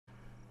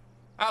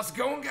How's it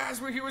going,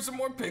 guys? We're here with some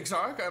more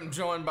PixArk. I'm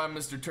joined by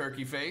Mr.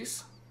 Turkey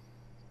Face.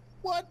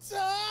 What's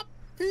up,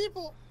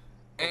 people?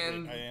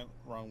 And I am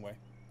wrong way.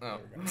 Oh.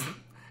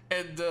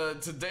 And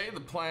today the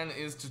plan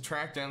is to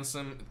track down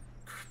some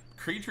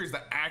creatures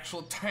that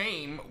actually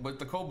tame with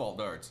the cobalt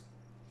darts.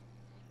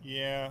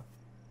 Yeah,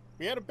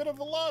 we had a bit of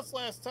a loss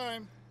last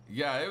time.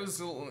 Yeah, it was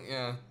a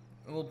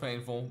little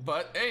painful.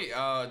 But hey,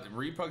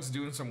 Repug's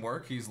doing some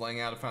work. He's laying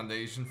out a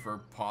foundation for a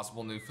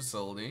possible new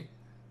facility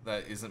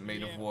that isn't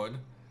made of wood.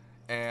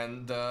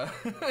 And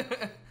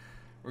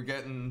we're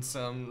getting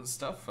some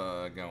stuff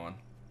going.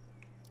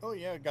 Oh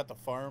yeah, got the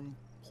farm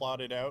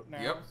plotted out now.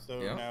 Yep, So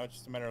now it's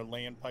just a matter of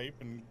laying pipe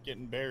and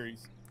getting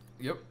berries.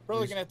 Yep.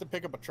 Probably gonna have to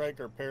pick up a trike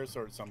or a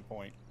parasaur at some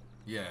point.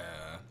 Yeah.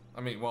 I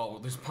mean, well,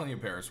 there's plenty of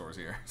parasaurs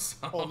here.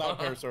 So. Oh, not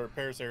parasaur,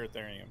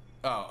 Paraceratherium.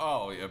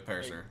 Oh, yeah,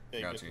 parasaur.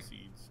 They Got get you. the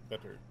seeds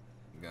better.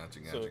 Gotcha.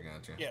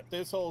 Yeah,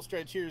 this whole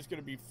stretch here is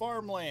gonna be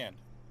farmland.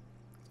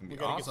 We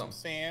gotta get some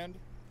sand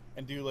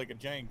and do like a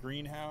giant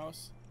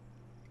greenhouse.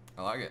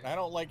 I like it. I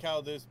don't like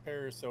how this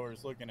parasaur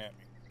is looking at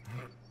me.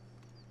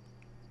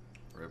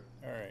 Rip.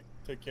 Alright,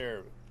 take care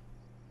of it.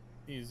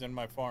 He's in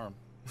my farm.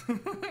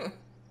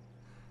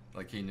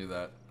 Like he knew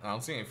that. I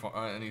don't see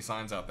any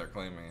signs out there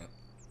claiming it.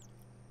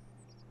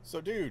 So,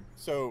 dude,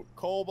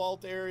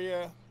 cobalt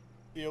area,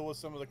 deal with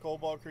some of the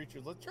cobalt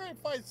creatures. Let's try and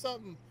find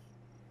something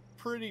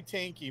pretty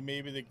tanky.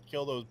 Maybe they can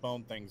kill those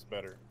bone things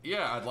better.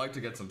 Yeah, I'd like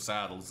to get some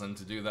saddles, and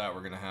to do that,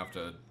 we're gonna have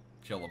to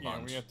kill a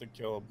bunch. Yeah, we have to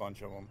kill a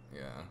bunch of them.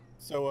 Yeah.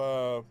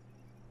 So,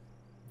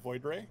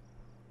 Void Ray?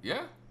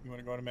 Yeah. You want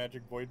to go on a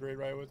magic Void Ray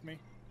ride with me?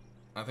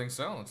 I think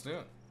so. Let's do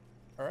it.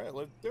 All right,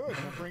 let's do it.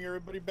 We'll bring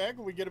everybody back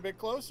when we get a bit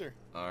closer.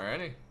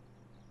 Alrighty.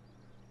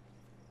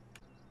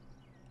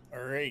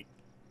 All right.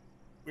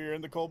 We're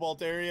in the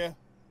cobalt area.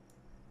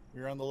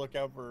 We're on the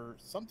lookout for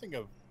something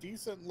of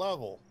decent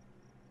level.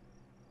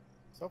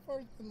 So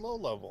far, it's been low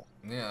level.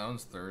 Yeah, that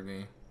one's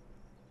 30.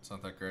 It's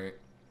not that great.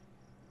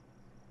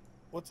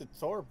 What's its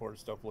sauropod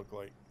stuff look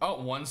like? Oh,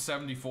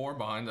 174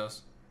 behind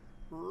us.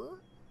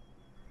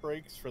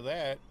 Brakes for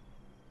that.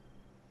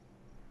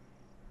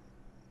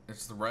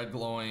 It's the red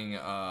glowing,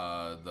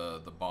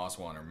 the boss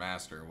one, or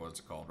master, what's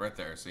it called? Right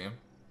there, see him?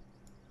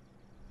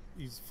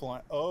 He's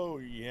flying. Oh,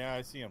 yeah,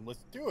 I see him.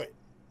 Let's do it.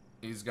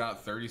 He's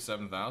got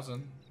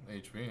 37,000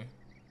 HP.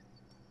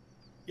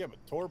 Yeah,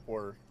 but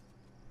Torpor,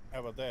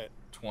 how about that?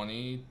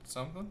 20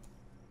 something?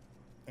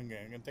 Okay,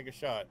 I'm gonna take a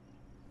shot.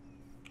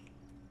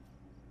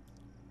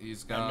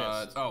 He's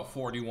got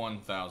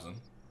 41,000.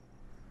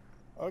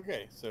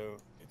 Okay, so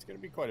it's gonna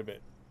be quite a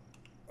bit.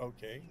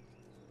 Okay,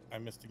 I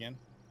missed again.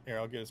 Here,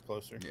 I'll get us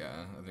closer.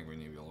 Yeah, I think we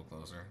need to be a little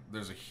closer.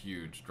 There's a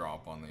huge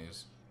drop on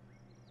these.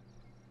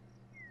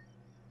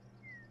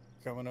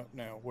 Coming up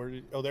now. Where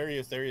did? Oh, there he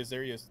is. There he is.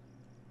 There he is.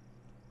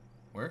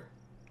 Where?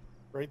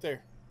 Right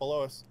there,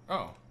 below us.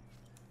 Oh.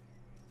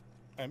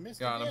 I missed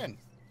Got again. him.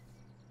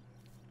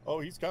 Oh,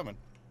 he's coming.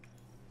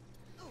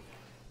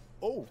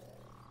 Oh.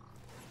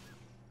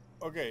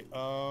 Okay.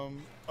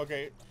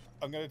 Okay.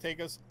 I'm gonna take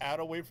us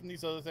out away from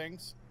these other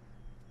things.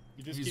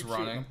 You just He's keep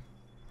running. shooting.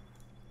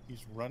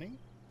 He's running.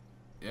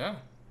 Yeah.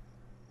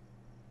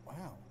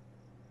 Wow.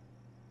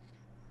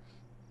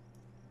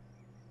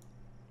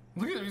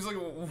 Look at him. He's like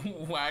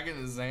wagging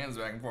his hands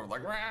back and forth,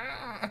 like.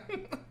 Rah!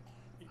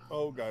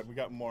 Oh god, we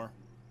got more.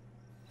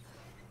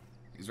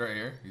 He's right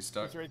here. He's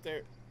stuck. He's right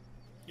there.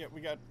 Yeah,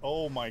 we got.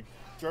 Oh my,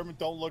 German,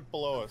 don't look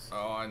below us.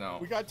 Oh, I know.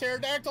 We got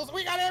pterodactyls.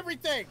 We got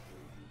everything.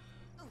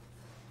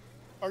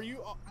 Are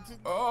you?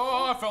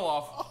 Oh, I fell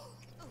off.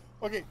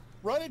 Oh. Okay,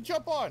 run and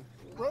jump on.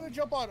 Run and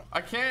jump on. I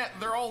can't.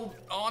 They're all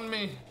on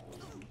me.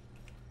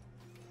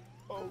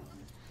 Oh.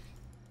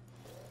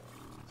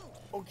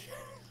 Okay.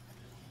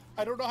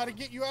 I don't know how to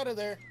get you out of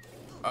there.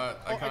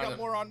 I got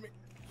more on me.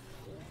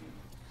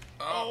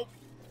 Oh.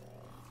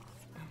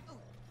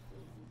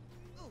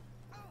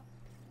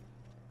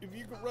 If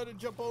you could run and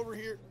jump over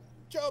here.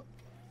 Jump.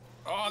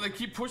 Oh, they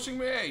keep pushing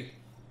me.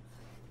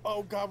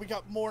 Oh god, we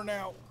got more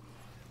now.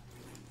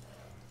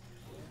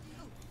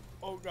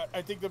 Oh god,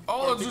 I think the.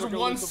 Oh, there's just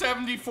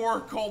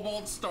 174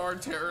 Cobaltstar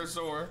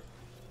Pterosaur.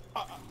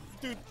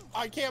 Dude,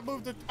 I can't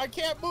move the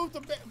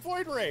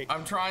Void Ray.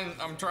 I'm trying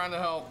to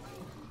help.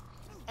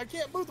 I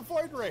can't move the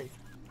Void Ray.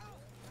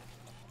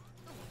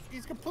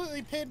 He's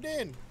completely pinned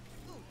in.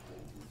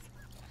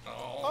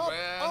 Oh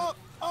man.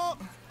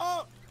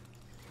 Up.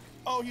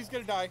 Oh, he's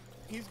gonna die.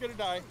 He's gonna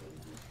die.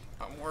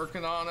 I'm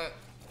working on it.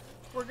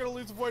 We're gonna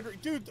lose the Void Ray.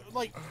 Dude,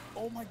 like,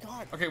 oh my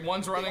god. Okay,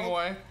 one's running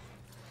away.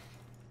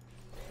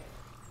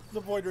 The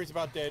Void Ray's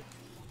about dead.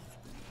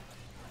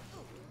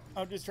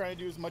 I'm just trying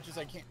to do as much as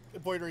I can. The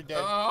Void Ray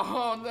dead.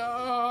 Oh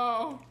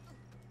no.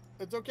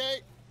 It's okay.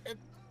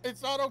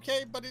 It's not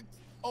okay, but it's.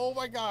 Oh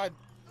my god.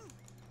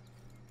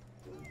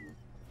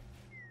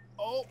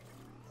 Oh,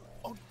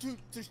 dude,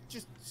 there's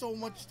just so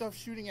much stuff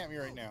shooting at me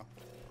right now.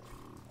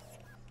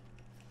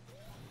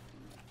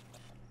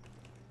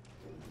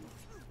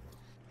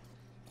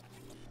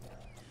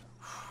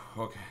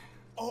 Okay.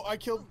 Oh, I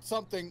killed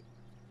something.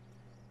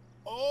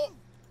 Oh,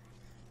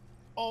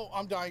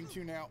 I'm dying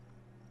too now.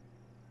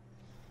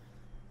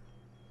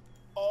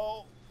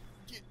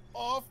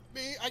 off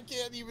me. I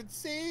can't even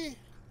see.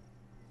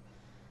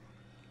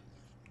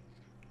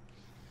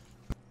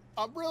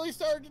 I'm really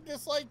starting to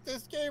dislike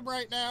this game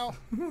right now.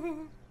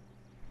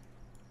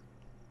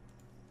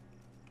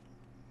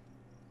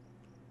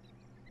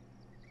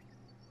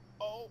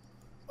 Oh.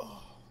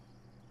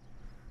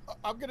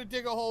 I'm gonna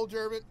dig a hole,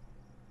 German.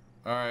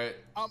 All right.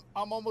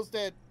 I'm almost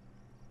dead.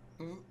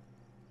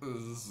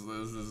 This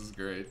is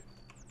great.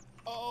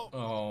 Oh.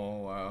 Oh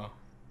wow.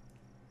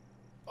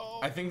 Oh.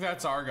 I think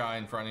that's our guy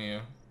in front of you.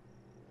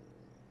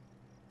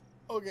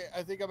 Okay,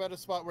 I think I'm at a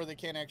spot where they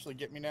can't actually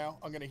get me now.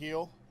 I'm gonna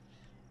heal.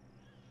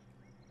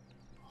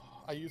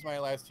 I used my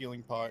last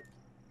healing pot.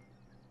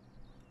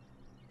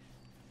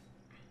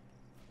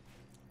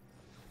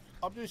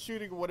 I'm just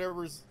shooting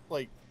whatever's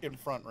like in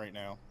front right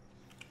now.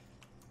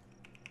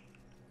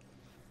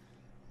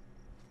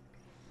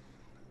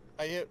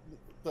 I hit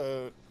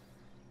the...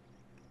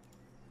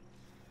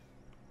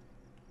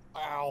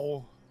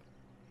 Ow.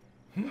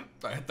 I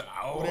hit the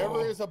ow.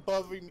 Whatever's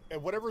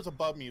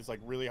above me is like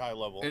really high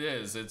level. It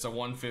is. It's a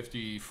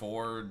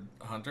 154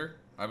 hunter.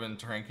 I've been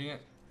tranking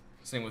it.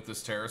 Same with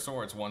this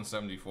pterosaur. It's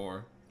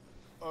 174.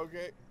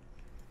 Okay.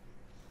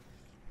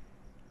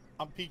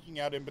 I'm peeking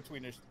out in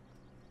between the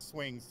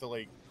swings to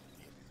like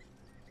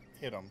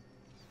hit him.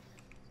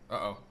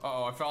 Uh-oh.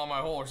 Uh-oh, I fell in my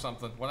hole or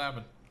something. What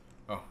happened?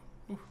 Oh.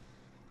 Whew.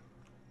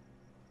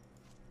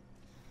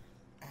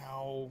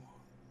 Ow.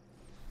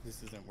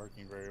 This isn't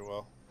working very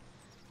well.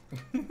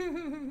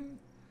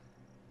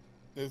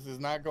 This is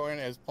not going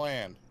as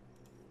planned.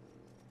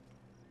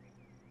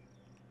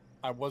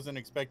 I wasn't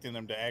expecting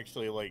them to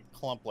actually like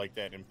clump like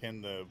that and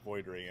pin the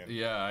void ray in.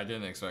 Yeah, I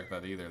didn't expect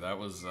that either. That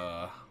was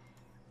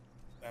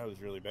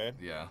really bad.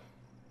 yeah.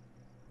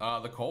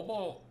 The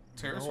cobalt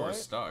pterosaur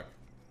is stuck.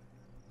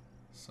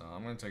 So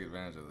I'm gonna take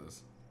advantage of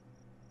this.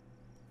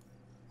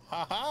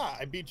 Haha,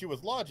 I beat you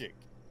with logic.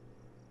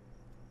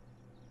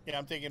 Yeah,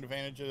 I'm taking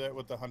advantage of that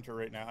with the hunter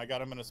right now. I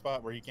got him in a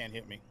spot where he can't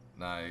hit me.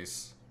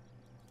 Nice.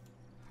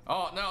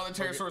 Oh no, the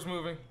pterosaur's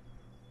moving.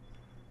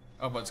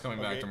 Oh, but it's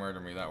coming back to murder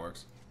me. That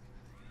works.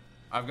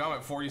 I've got him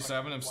at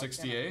 47 of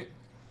 68.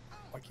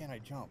 Why can't I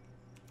jump?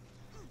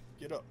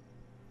 Get up.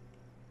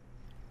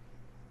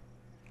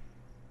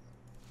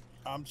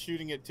 I'm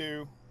shooting it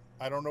too.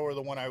 I don't know where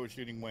the one I was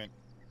shooting went.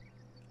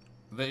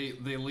 They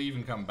leave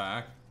and come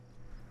back.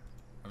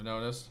 I've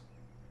noticed.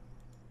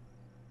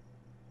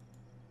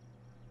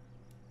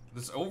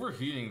 This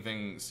overheating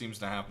thing seems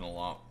to happen a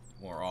lot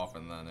more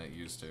often than it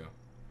used to.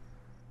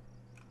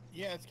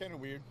 Yeah, it's kind of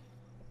weird.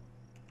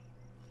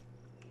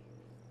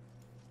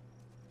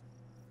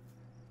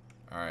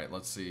 All right,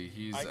 let's see.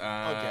 He's at...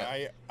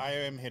 Okay, I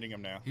am hitting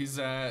him now. He's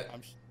at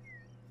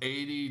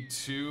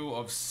 82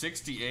 of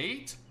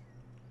 68?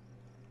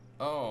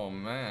 Oh,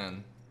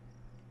 man.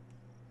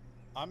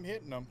 I'm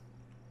hitting him.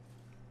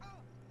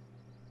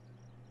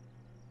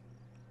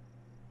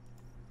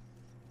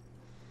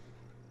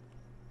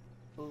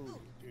 Ooh,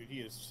 dude, he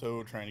is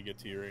so trying to get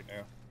to you right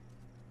now.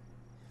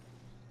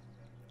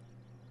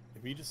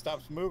 If he just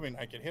stops moving,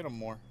 I can hit him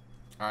more.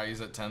 All right,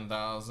 he's at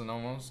 10,000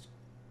 almost.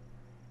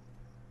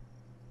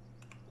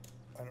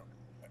 I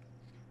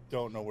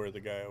don't know where the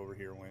guy over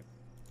here went.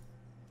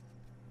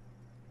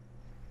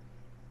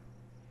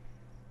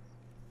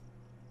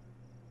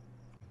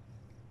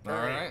 All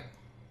right.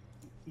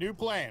 New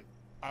plan.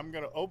 I'm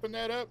going to open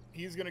that up.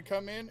 He's going to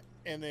come in,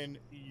 and then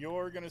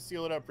you're going to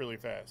seal it up really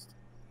fast.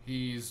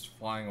 He's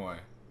flying away.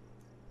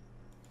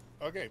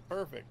 Okay,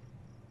 perfect.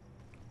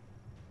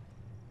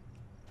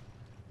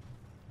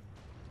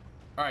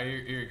 All right,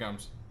 here he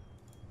comes.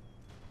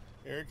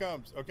 Here he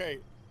comes. Okay.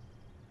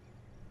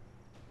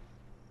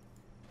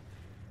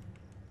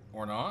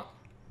 Or not.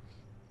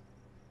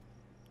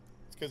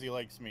 It's because he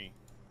likes me.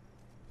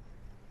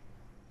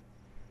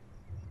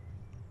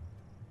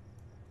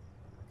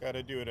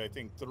 Gotta do it, I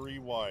think, 3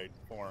 wide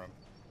for him.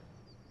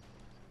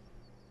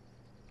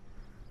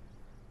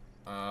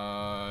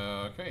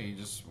 Okay, he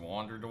just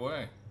wandered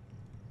away.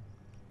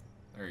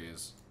 There he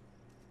is.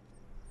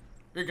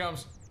 Here he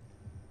comes.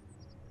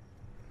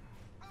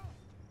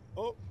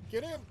 Oh,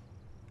 get in.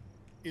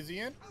 Is he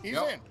in? He's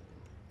Yep. in.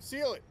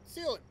 Seal it.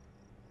 Seal it.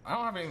 I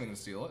don't have anything to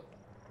steal it.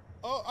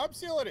 Oh, I'm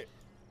sealing it.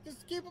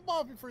 Just keep him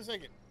off me for a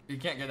second. He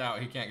can't get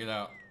out. He can't get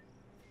out.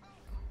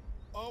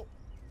 Oh,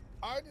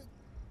 I just...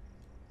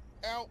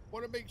 Ow,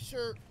 want to make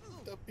sure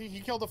he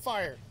killed the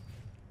fire.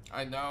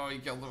 I know, he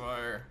killed the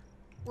fire.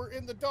 We're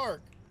in the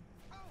dark.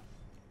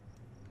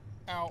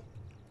 Ow.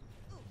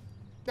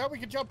 Now we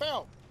can jump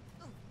out.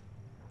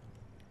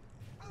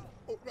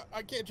 Oh,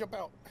 I can't jump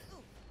out.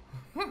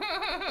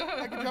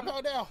 I can jump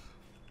out now.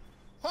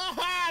 Ha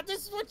ha!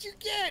 This is what you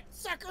get,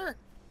 sucker!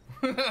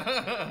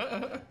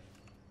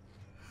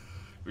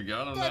 We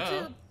got him That's now.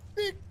 your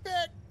big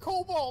fat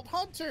cobalt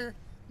hunter.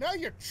 Now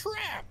you're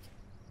trapped.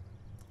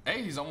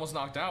 Hey, he's almost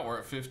knocked out. We're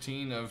at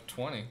 15 of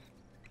 20.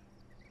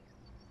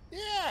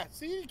 Yeah,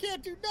 see, you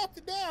can't do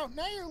nothing now.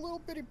 Now you're a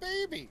little bitty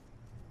baby.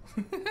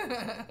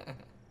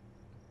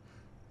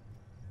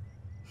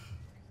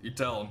 You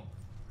tell him.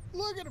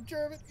 Look at him,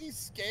 German. He's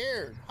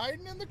scared,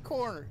 hiding in the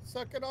corner,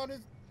 sucking on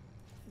his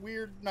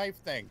weird knife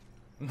thing.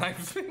 Knife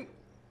thing?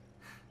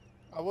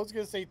 I was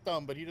gonna say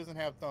thumb, but he doesn't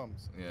have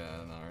thumbs.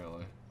 Yeah, not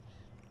really.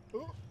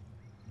 Ooh.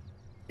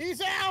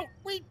 He's out!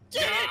 We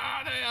did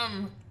Got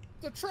him! it!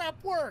 The trap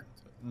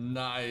worked!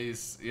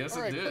 Nice. Yes,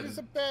 All right, it did. put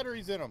some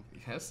batteries in them.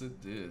 Yes,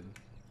 it did.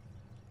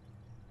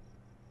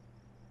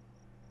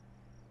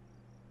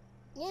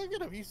 Look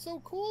at him, he's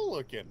so cool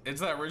looking. It's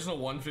that original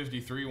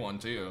 153 one,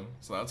 too,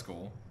 so that's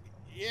cool.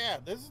 Yeah,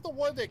 this is the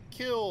one that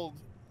killed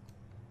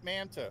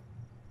Manta.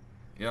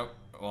 Yep,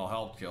 well,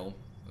 helped kill.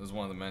 It was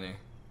one of the many.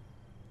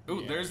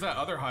 Ooh, Yeah. there's that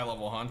other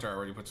high-level hunter I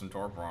already put some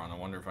torpor on. I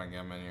wonder if I can get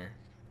him in here.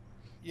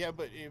 Yeah,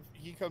 but if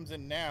he comes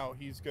in now,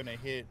 he's gonna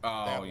hit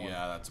Oh, that one.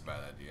 yeah, that's a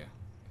bad idea.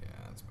 Yeah,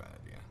 that's a bad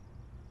idea.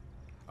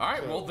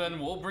 Alright, So- well, then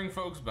we'll bring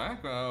folks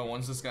back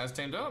once this guy's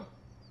tamed up.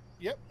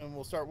 Yep, and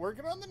we'll start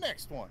working on the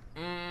next one.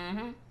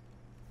 Mm-hmm.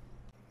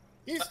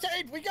 He's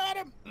tamed, we got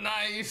him!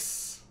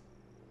 Nice!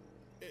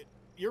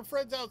 Your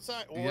friend's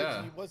outside. Well,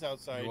 Yeah. he was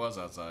outside. He was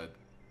outside.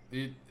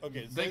 Okay,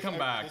 They says come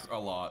back this- a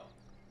lot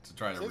to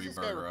try to Says this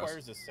guy reburger us.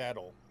 requires a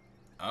saddle.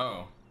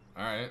 Oh,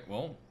 alright,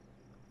 well,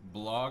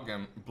 block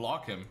him.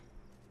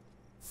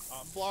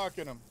 I'm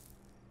blocking him.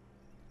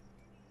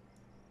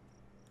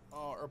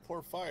 Oh, our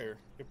poor fire.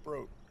 It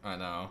broke. I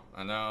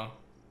know.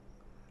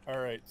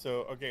 Alright,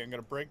 so, okay, I'm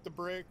gonna break the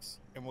bricks,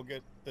 and we'll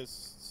get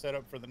this set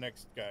up for the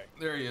next guy.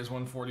 There he is,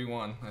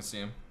 141. I see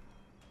him.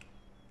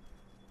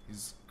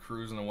 He's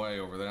cruising away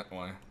over that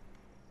way.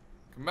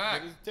 Come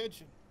back! Get his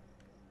attention.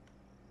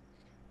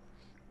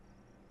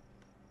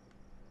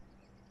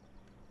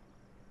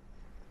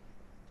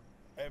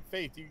 I have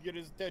faith, you can get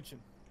his attention.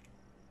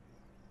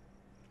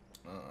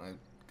 I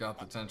got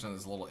the attention of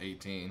this little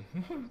 18,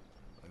 I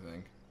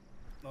think.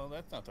 No,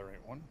 that's not the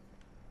right one.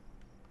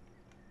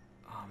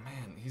 Oh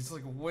man, he's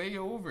like way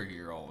over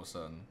here all of a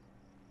sudden.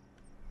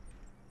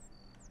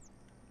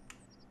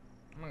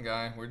 Come on,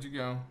 guy, where'd you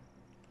go?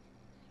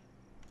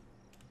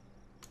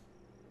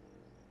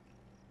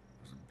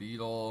 There's a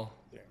beetle.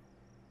 There.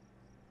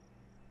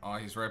 Oh,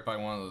 he's right by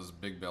one of those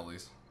big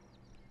bellies.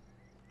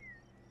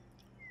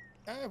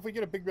 If we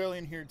get a big belly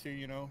in here too,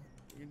 you know,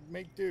 we can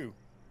make do.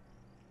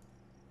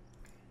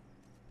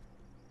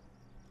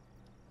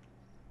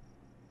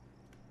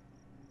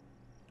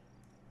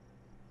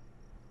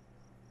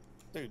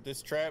 Dude,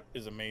 this trap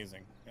is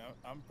amazing. You know,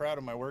 I'm proud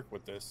of my work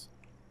with this.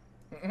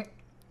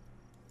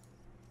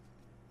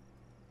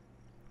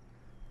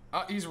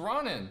 He's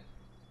running.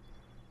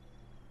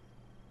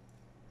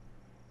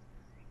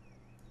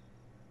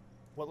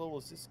 What level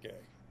is this guy?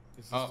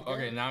 Is this Oh, the guy?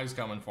 okay, now he's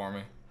coming for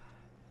me.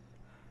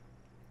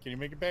 Can you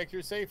make it back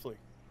here safely?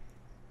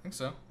 I think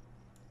so.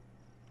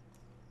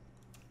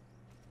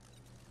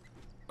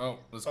 Oh,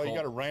 this Oh, you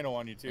got a rhino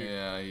on you too.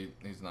 Yeah,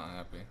 he's not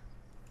happy.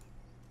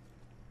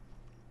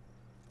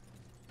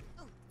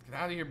 Get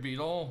out of here,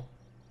 beetle.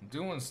 I'm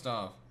doing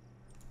stuff.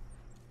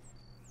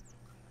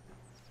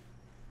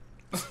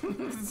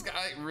 This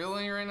guy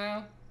really right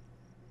now?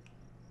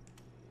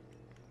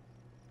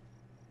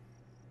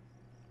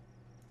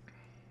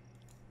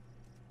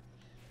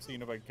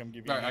 Seeing if I can come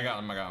give you. Alright, I got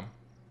him.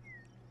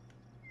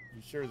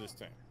 You sure this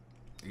time?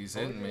 He's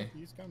Oh, hitting yeah, me.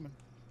 He's coming.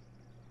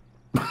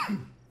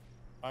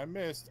 I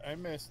missed.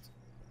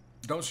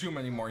 Don't shoot him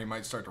anymore, he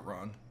might start to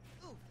run.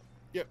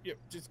 Yep.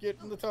 Just get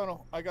in the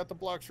tunnel. I got the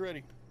blocks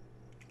ready.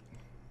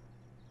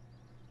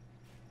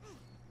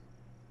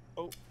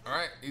 Oh,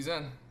 Alright, he's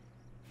in.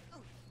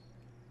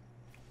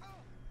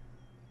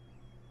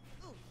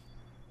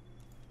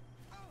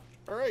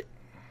 all right.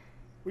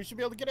 We should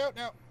be able to get out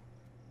now.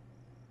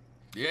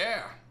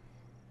 Yeah.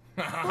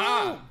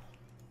 Boom!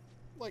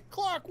 Like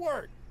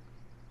clockwork.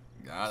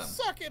 Got him.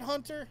 Suck it,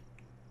 Hunter.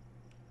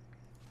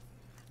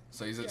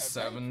 So he's at Yeah,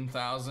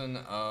 7,000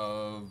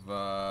 of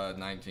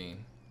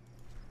 19.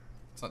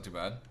 It's not too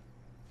bad.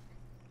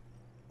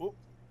 Whoop.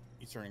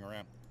 He's turning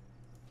around.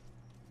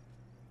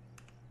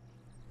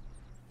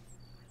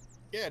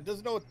 Yeah, it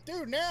doesn't know what to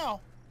do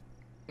now.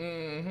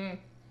 Mm-hmm.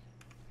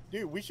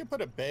 Dude, we should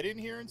put a bed in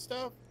here and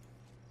stuff.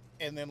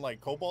 And then like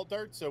cobalt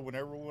darts, so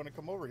whenever we want to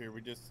come over here, we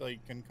just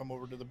like can come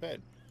over to the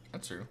bed.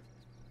 That's true.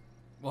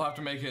 We'll have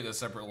to make it a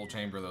separate little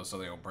chamber though, so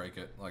they don't break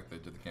it like they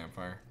did the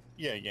campfire.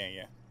 Yeah,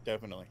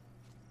 definitely.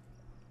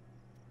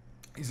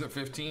 He's at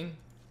 15.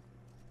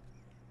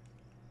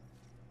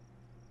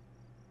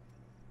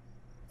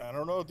 I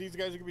don't know if these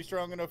guys are gonna be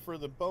strong enough for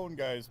the bone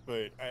guys,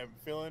 but I have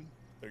a feeling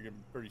they're gonna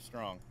be pretty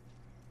strong.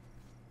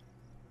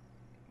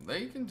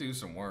 They can do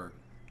some work.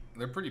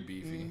 They're pretty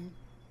beefy. Mhm.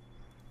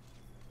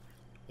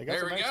 They got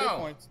There some we nice go. hit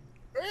points.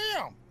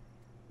 Bam!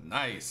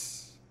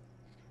 Nice.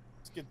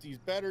 Let's get these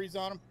batteries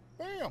on them.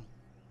 Bam!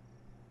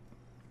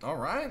 All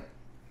right.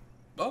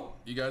 Well,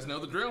 you guys know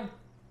the drill.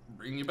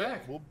 Bring you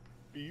back. We'll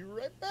be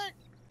right back.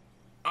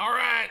 All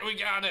right, we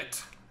got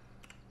it.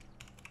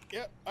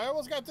 Yep, I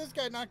almost got this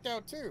guy knocked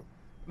out too.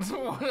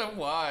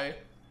 Why?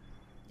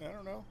 I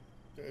don't know.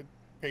 It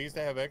pays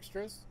to have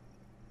extras.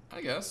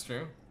 I guess,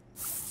 true.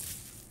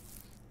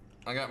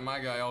 I got my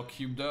guy all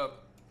cubed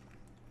up.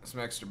 Some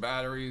extra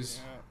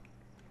batteries.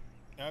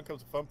 Yeah. Now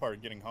comes the fun part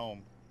of getting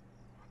home.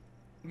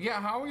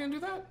 Yeah, how are we gonna do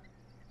that?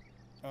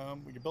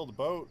 We can build a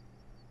boat.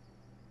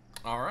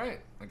 All right,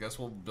 I guess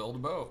we'll build a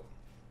boat.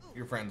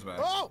 Your friend's back.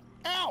 Oh!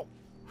 Ow!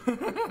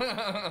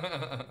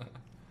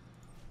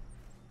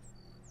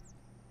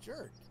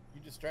 Jerk!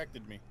 You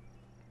distracted me.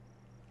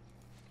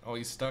 Oh,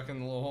 he's stuck in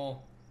the little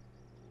hole.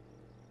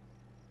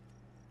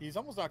 He's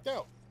almost knocked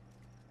out.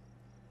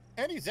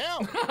 And he's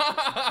out!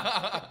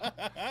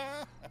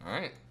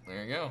 Alright,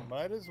 there you go.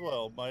 Might as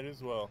well, might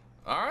as well.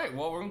 Alright,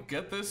 well, we'll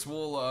get this.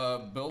 We'll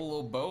build a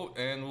little boat,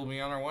 and we'll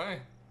be on our way.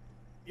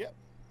 Yep.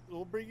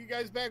 We'll bring you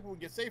guys back. We'll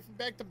get safe and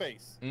back to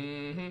base.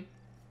 Mm-hmm.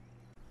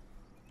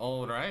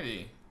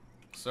 Alrighty.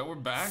 So we're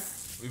back.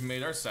 We've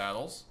made our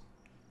saddles.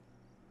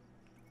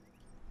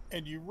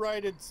 And you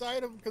ride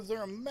inside them because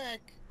they're a mech.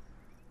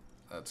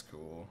 That's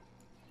cool.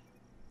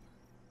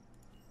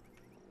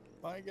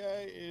 My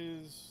guy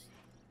is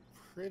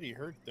pretty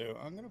hurt, though.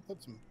 I'm going to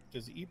put some...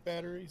 Does he eat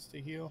batteries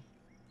to heal?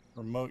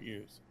 Remote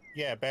use.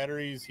 Yeah,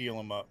 batteries heal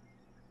him up.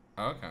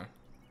 Okay.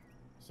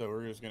 So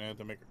we're just going to have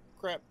to make a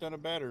crap ton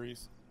of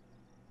batteries.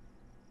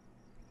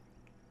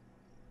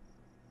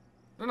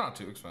 They're not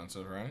too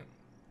expensive, right?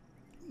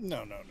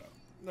 No.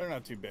 They're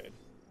not too bad.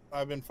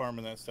 I've been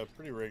farming that stuff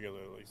pretty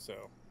regularly, so...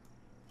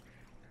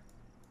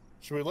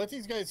 Should we let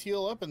these guys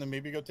heal up and then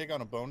maybe go take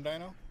on a bone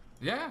dino?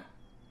 Yeah.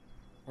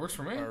 Works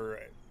for me.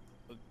 Alright.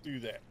 Let's do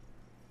that.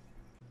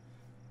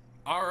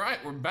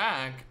 Alright, we're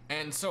back.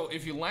 And so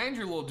if you land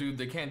your little dude,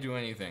 they can't do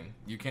anything.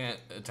 You can't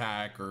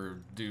attack or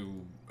do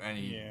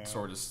any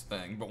sort of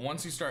thing. But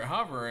once you start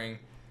hovering,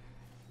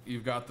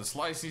 you've got the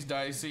slicey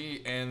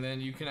dicey, and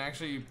then you can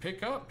actually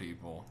pick up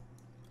people.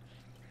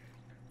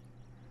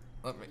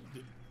 Let me...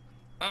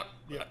 Oh,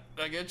 yeah.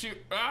 I get you.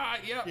 Ah,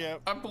 yep. Yeah.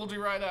 I pulled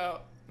you right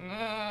out.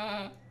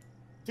 Ah.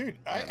 Dude,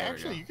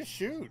 Yeah, you can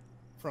shoot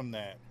from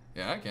that.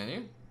 Yeah, can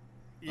you?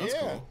 That's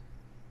cool.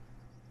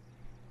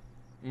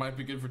 Might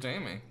be good for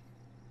taming.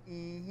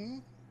 Mm-hmm.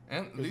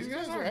 And these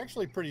guys are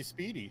actually pretty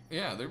speedy.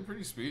 Yeah, they're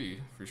pretty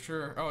speedy, for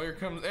sure. Oh, here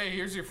comes... Hey,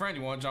 here's your friend.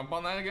 You want to jump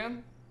on that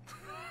again?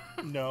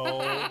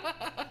 No.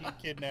 He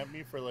kidnapped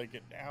me for like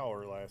an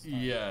hour last time.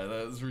 Yeah,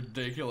 that was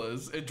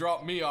ridiculous. It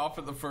dropped me off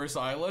at the first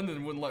island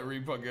and wouldn't let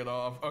Repo get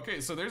off.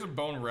 Okay, so there's a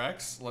bone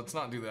Rex. Let's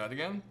not do that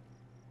again.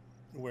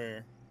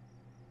 Where?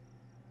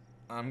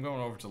 I'm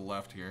going over to the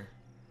left here.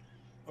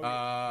 Okay,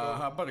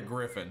 how about a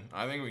griffin?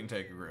 I think we can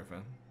take a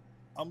griffin.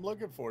 I'm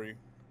looking for you.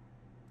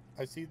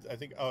 I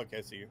think, oh, okay,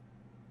 I see you.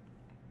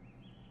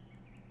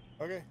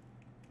 Okay.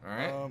 All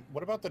right.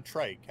 What about the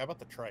trike? How about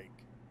the trike?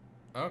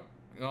 Oh,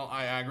 well,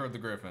 I aggroed the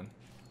griffin.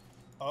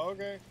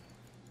 Okay.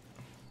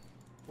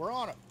 We're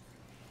on it.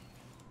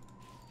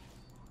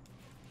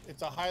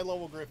 It's a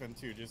high-level griffin,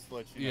 too, just to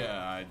let you know. Yeah,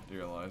 I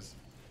realized.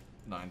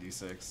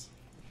 96.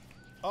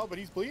 Oh, but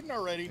he's bleeding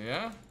already.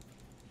 Yeah?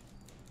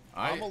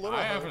 I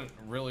haven't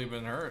really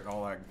been hurt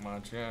all that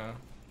much, yeah.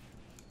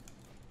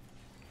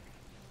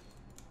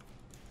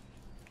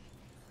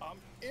 I'm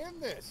in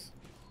this.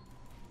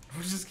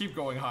 We just keep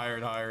going higher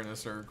and higher in a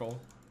circle.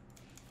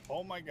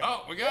 Oh my god.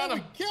 Oh, we got him!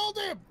 We killed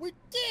him! We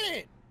did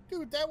it!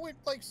 Dude, that went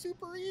like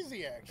super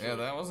easy, actually. Yeah,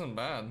 that wasn't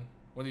bad.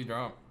 What did he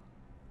drop?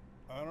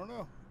 I don't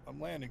know.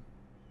 I'm landing.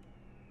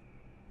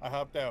 I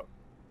hopped out.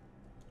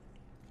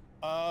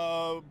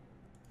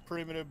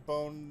 Primitive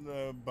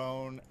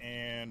bone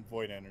and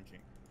void energy.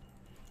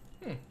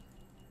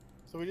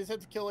 So we just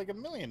had to kill like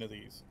 1 million of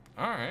these.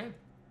 Alright. I mean,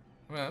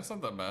 that's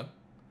not that bad.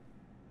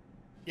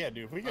 Yeah,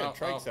 dude, if we get a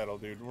trike saddle,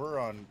 dude, we're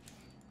on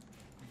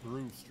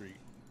Groove Street.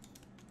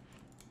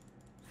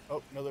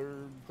 Oh,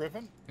 another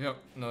griffin? Yep,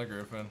 another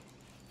griffin.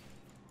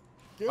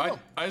 I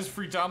just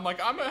freaked out. I'm like,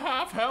 I'm at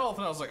half health.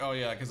 And I was like, oh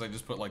yeah, because I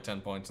just put like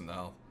 10 points in the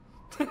health.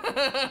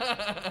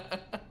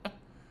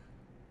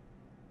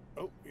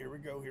 Oh, here we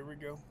go, here we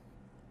go.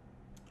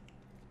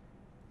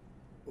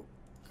 Oh,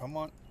 come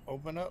on,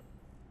 open up.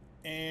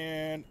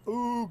 And,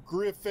 ooh,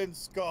 griffin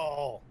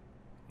skull.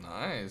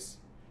 Nice.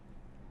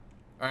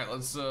 All right,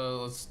 let's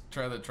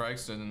try the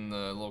Trikeston and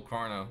the little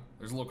Carno.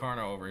 There's a little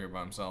Carno over here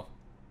by himself.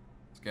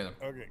 Let's get him.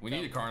 Okay. We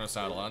need a Carno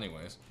saddle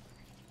anyways.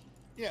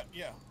 Yeah.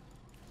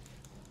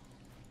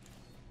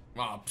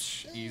 Oh,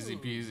 psh, easy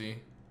peasy.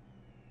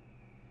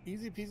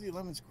 Easy peasy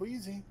lemon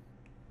squeezy.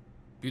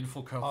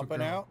 Beautiful color.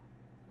 Hopping out.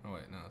 Oh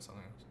wait, no, that's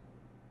something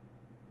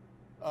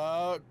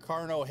else.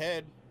 Carno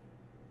head.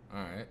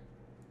 All right.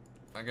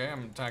 Okay,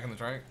 I'm attacking the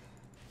trike.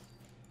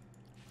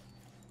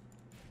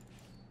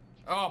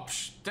 Oh,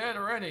 psh, dead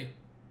already.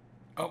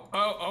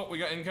 Oh, we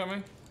got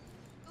incoming.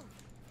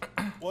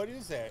 What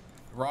is that?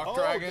 Rock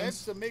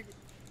dragons. That's a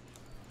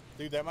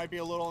dude, that might be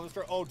a little on the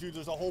start. Oh, dude,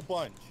 there's a whole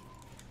bunch.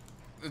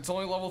 It's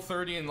only level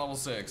 30 and level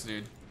 6,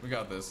 dude. We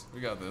got this. We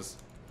got this.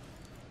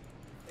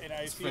 And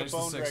I see a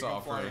bone dragon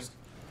off flying. First.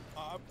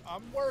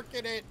 I'm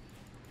working it.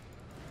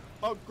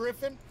 Oh,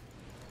 griffin.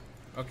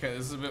 Okay,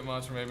 this is a bit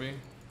much, maybe.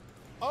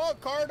 Oh,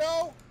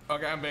 Cardo.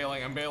 Okay, I'm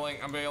bailing.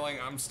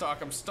 I'm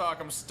stuck.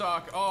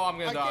 Oh, I'm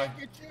gonna die. I can't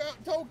get you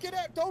out. Don't get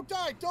out. Don't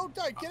die.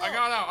 Get out.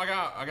 I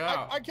got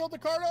out. I killed the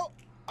Cardo.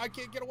 I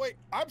can't get away.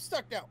 I'm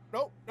stuck now.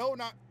 No,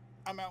 not.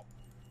 I'm out.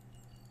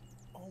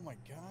 Oh my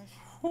gosh.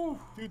 Whew.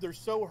 Dude, they're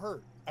so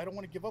hurt. I don't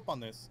want to give up on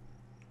this.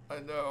 I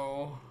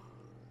know.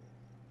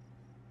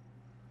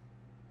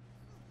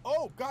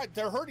 Oh god,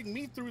 they're hurting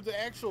me through the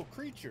actual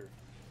creature.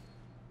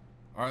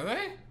 Are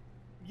they?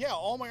 Yeah,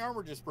 all my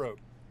armor just broke.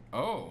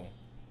 Oh.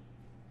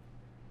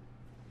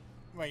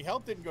 My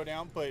health didn't go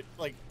down, but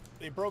like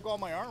they broke all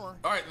my armor.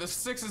 All right, the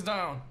 6 is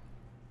down.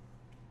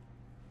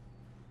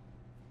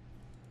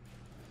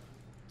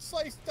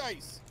 Slice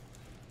dice.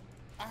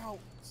 Ow!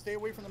 Stay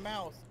away from the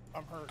mouth.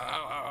 I'm hurt.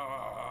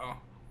 Ow.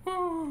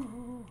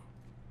 Woo.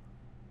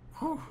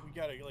 Whew. We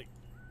gotta like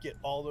get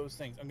all those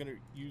things. I'm gonna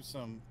use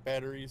some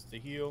batteries to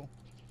heal.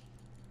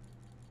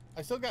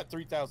 I still got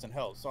 3,000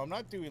 health, so I'm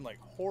not doing like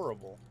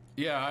horrible.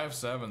 Yeah, I have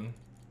 7.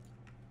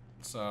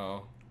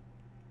 So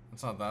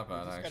it's not that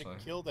bad, I just actually.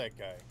 gotta kill that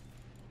guy.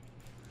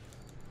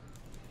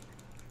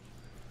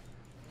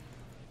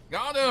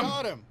 Got him!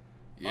 Got him!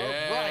 Yeah!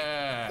 All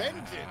right.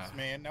 Vengeance,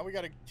 man. Now we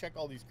gotta check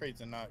all these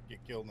crates and not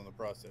get killed in the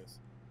process.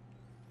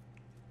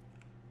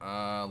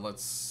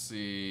 Let's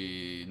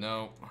see.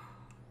 Nope.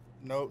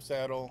 Nope,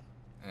 saddle.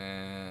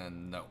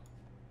 And no.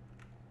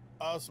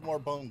 Some more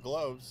bone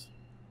gloves.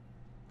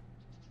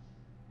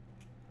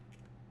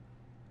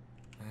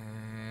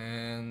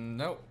 And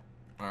nope.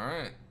 All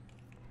right.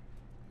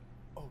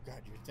 Oh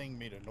god, your thing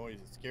made a noise.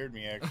 It scared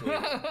me actually.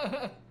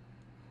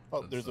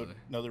 Oh, there's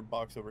another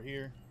box over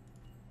here.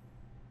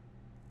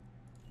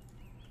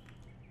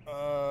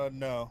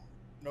 No.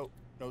 Nope.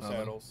 No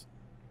saddles.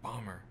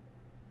 Bomber.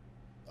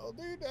 Oh,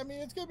 dude, I mean,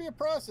 it's gonna be a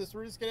process.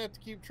 We're just gonna have to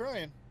keep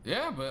trying.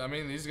 Yeah, but I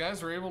mean, these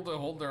guys were able to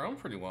hold their own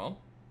pretty well.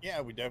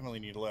 Yeah, we definitely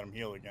need to let them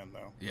heal again,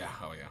 though. Yeah,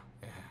 oh yeah.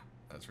 Yeah,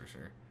 that's for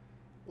sure.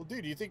 Well,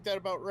 dude, do you think that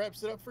about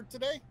wraps it up for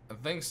today? I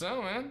think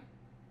so, man.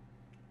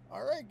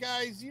 All right,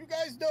 guys, you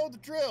guys know the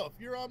drill.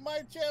 If you're on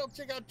my channel,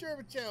 check out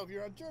German channel. If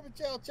you're on German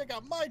channel, check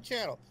out my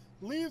channel.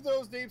 Leave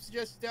those name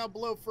suggestions down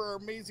below for our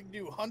amazing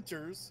new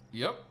hunters.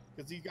 Yep.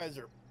 Because these guys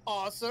are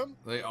awesome.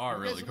 They are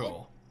really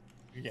cool.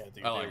 Yeah,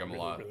 I like them a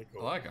lot. Really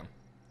cool. I like them.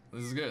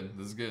 This is good.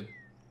 This is good.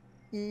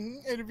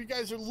 And if you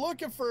guys are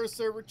looking for a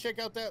server, check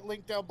out that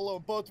link down below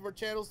on both of our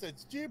channels.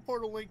 That's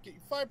Portal link. Get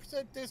you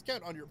 5%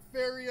 discount on your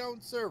very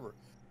own server.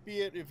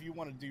 Be it if you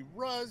want to do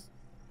Rust,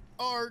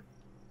 art,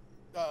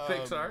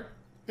 PixArk.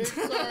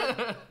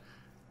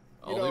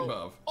 All the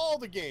above. All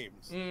the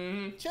games.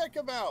 Check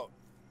them out.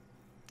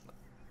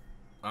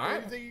 All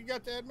right. Anything you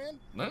got to add, man?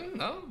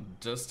 No.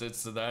 Just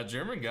it's that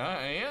German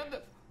guy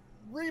and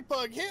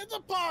Repug, hit the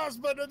pause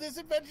button on this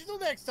adventure till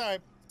next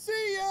time.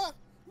 See ya!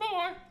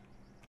 bye.